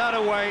have put that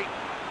away.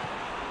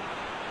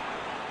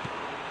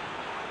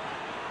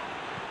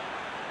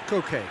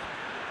 Koke.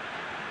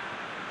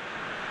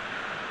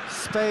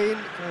 Spain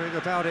going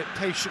about it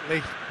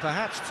patiently,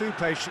 perhaps too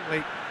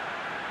patiently.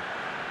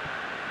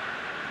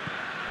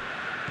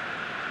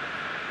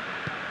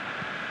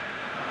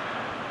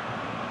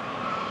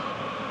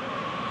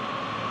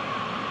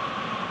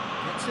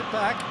 Gets it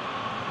back.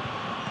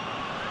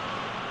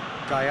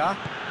 Gaia.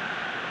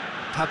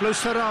 Pablo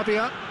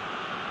Sarabia.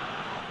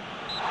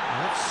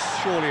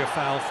 That's surely a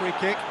foul. Free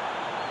kick.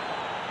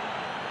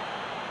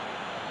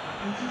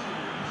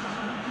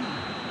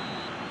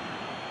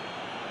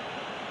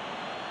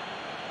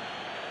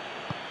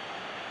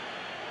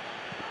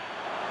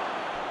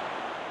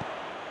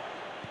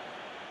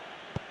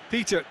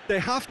 Peter, they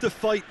have to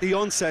fight the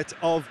onset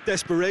of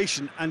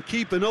desperation and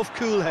keep enough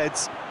cool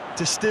heads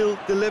to still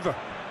deliver.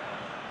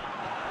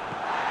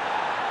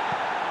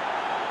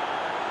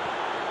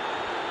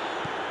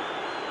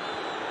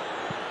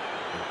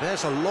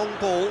 There's a long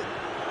ball.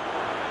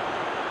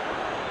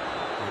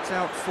 It's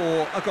out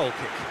for a goal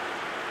kick.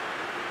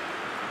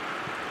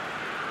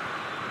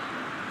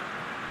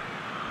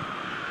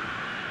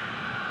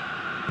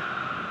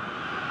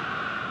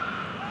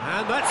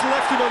 And that's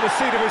left him on the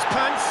seat of his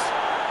pants.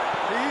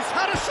 He's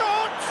had a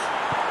shot!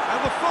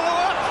 And the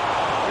follow-up,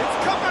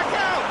 it's come back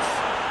out!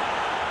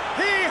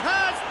 He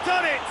has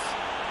done it!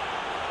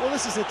 Well,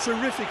 this is a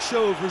terrific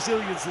show of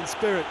resilience and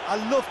spirit. I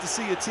love to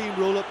see a team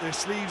roll up their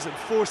sleeves and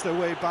force their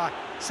way back.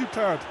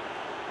 Superb.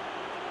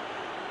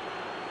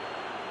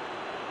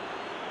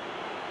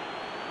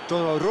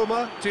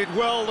 Donnarumma did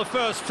well the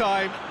first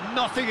time,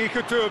 nothing he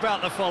could do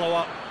about the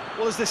follow-up.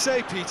 Well, as they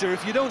say, Peter,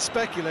 if you don't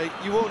speculate,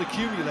 you won't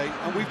accumulate.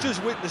 And we've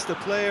just witnessed a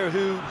player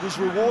who was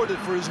rewarded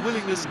for his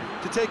willingness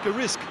to take a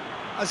risk,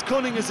 as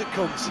cunning as it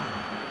comes.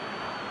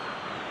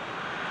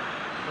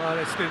 Well,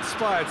 it's an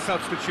inspired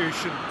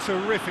substitution.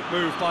 Terrific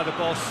move by the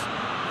boss.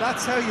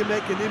 That's how you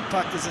make an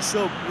impact as a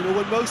sub. You know,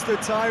 when most are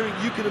tiring,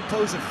 you can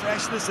impose a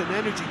freshness and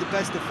energy to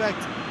best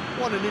effect.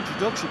 What an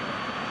introduction.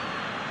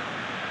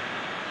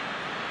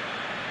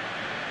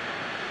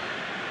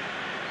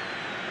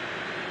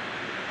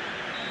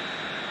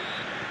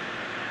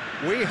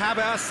 We have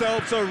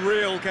ourselves a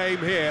real game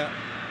here.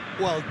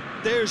 Well,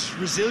 there's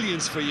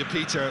resilience for you,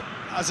 Peter.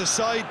 As a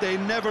side, they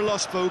never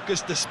lost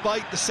focus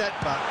despite the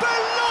setback.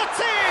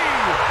 Belotti!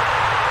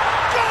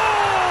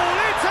 Goal,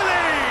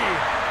 Italy!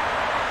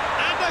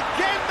 And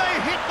again they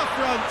hit the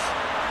front.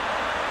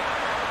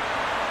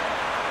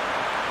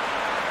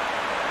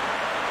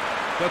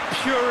 The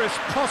purest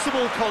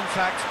possible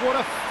contact. What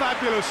a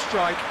fabulous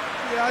strike.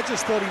 Yeah, I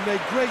just thought he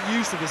made great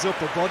use of his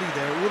upper body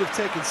there. It would have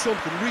taken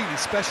something really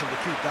special to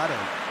keep that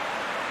out.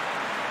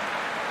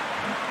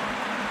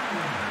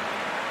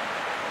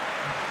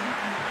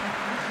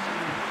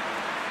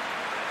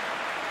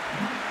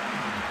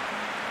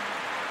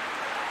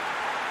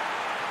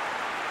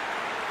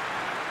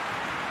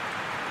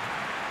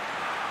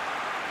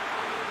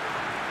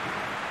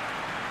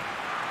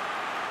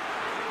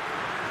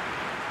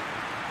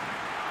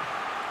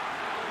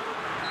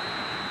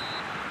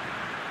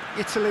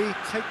 Italy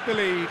take the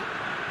lead.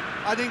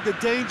 I think the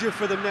danger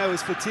for them now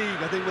is fatigue.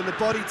 I think when the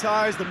body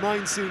tires, the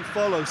mind soon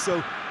follows.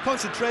 So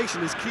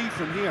concentration is key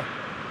from here.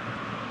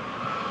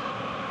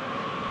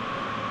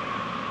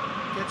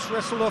 Gets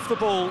wrestled off the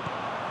ball.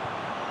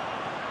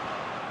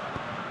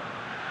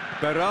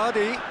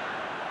 Berardi.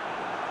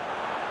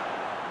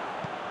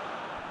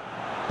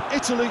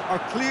 Italy are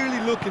clearly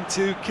looking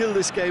to kill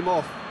this game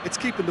off. It's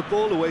keeping the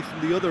ball away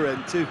from the other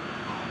end too.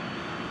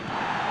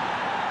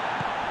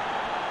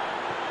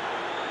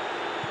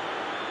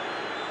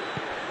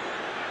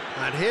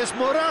 And here's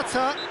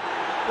Morata.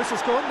 This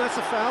has gone, that's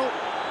a foul.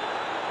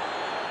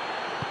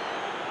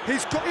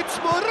 It's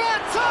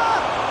Morata!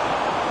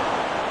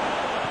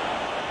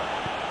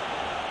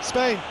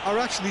 Spain are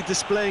actually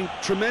displaying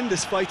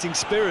tremendous fighting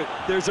spirit.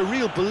 There's a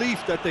real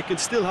belief that they can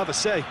still have a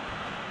say.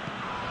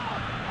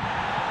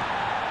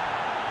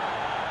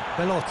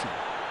 Belotti.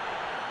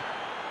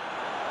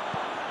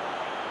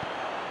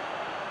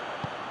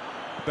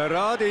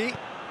 Berardi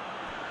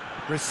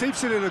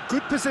receives it in a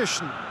good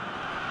position.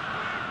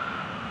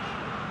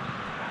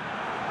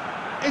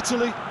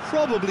 Italy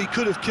probably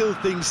could have killed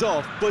things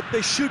off, but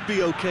they should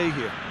be okay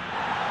here.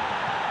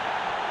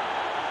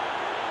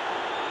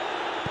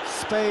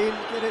 Spain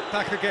get it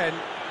back again.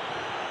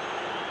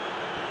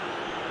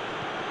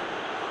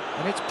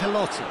 And it's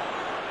Belotti.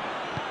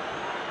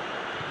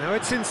 Now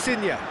it's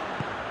Insigne.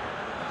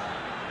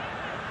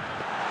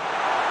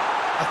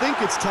 I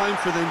think it's time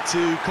for them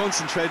to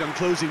concentrate on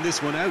closing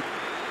this one out.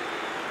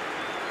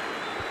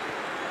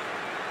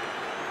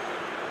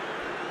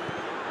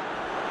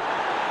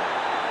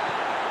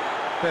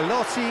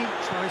 Belotti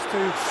tries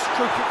to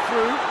stroke it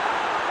through.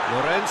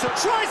 Lorenzo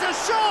tries a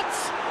shot!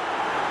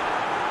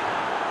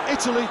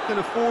 Italy can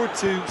afford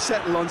to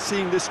settle on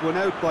seeing this one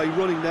out by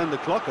running down the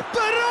clock. Berardi!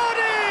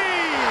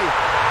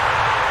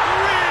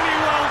 Really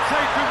well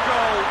taken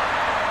goal.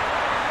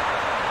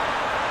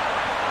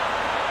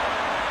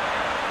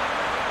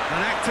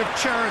 An act of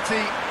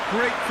charity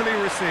gratefully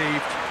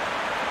received.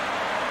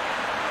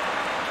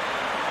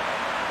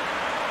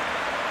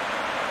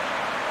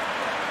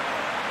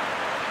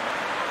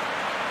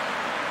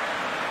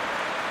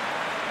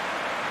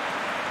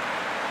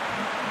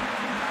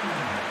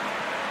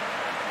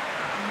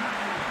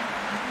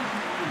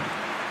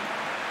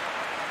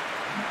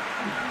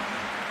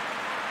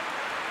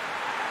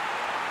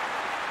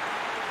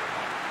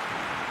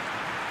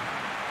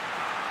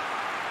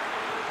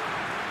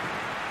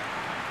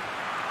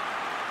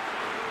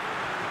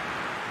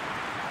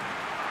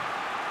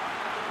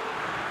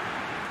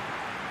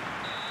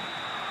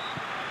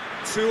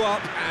 Two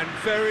up and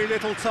very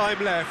little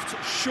time left.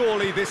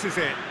 Surely this is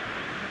it.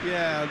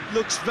 Yeah,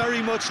 looks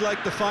very much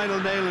like the final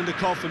nail in the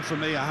coffin for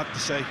me, I have to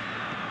say.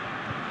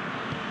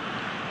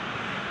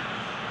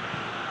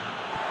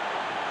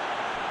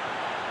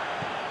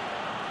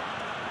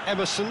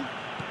 Emerson.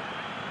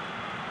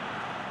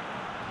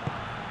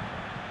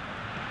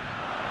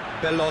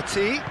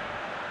 Belotti.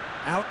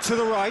 Out to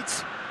the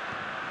right.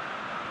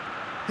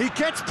 He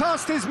gets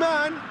past his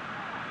man.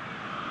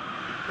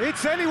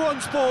 It's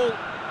anyone's ball.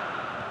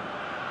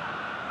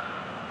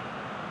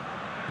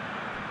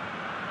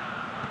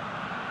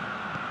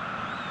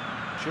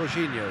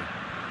 Jorginho.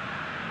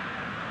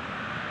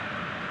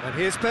 And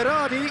here's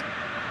Berardi.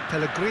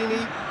 Pellegrini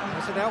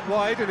has it out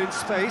wide and in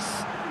space.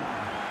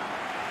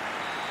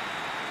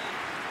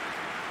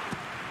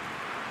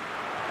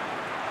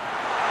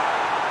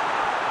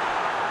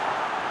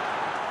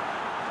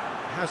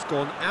 Has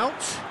gone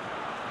out.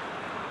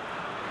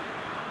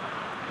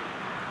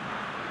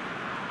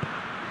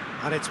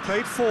 And it's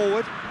played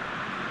forward.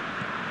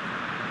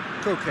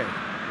 Koke.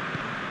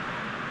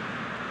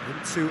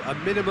 Into a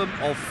minimum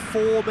of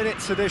 4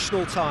 minutes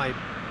additional time.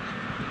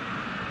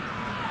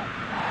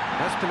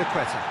 That's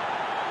Pinaqueta.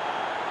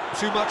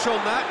 Too much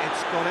on that,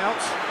 it's gone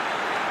out.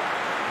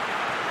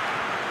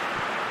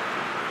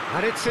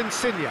 And it's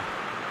Insigne.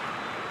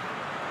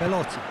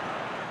 Belotti.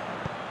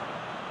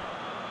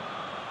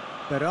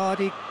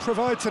 Berardi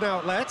provides an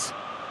outlet.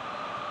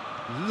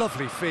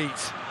 Lovely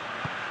feet.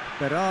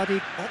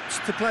 Berardi opts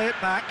to play it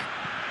back.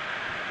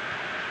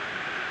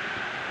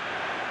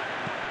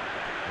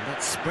 And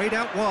that's sprayed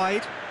out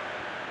wide.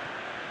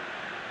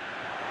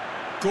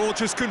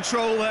 Gorgeous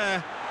control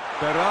there.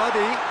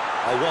 Berardi.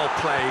 Oh, well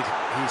played.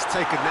 He's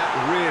taken that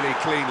really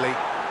cleanly.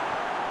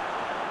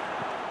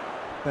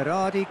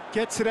 Berardi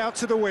gets it out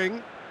to the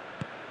wing.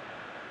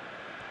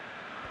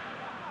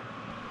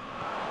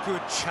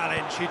 Good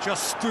challenge, he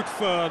just stood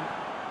firm.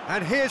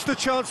 And here's the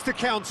chance to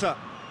counter.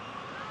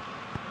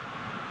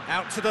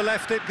 Out to the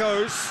left it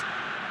goes.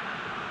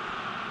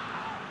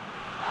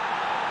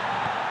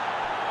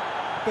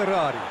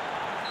 Berardi.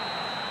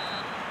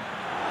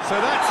 So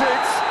that's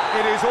it.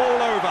 It is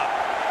all over.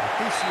 A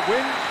decent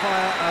win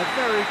via a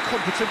very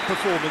competent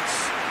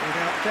performance.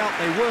 Without doubt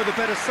they were the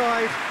better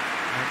side,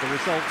 and the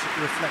result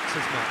reflects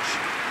as much.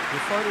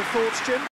 Your final thoughts, Jim?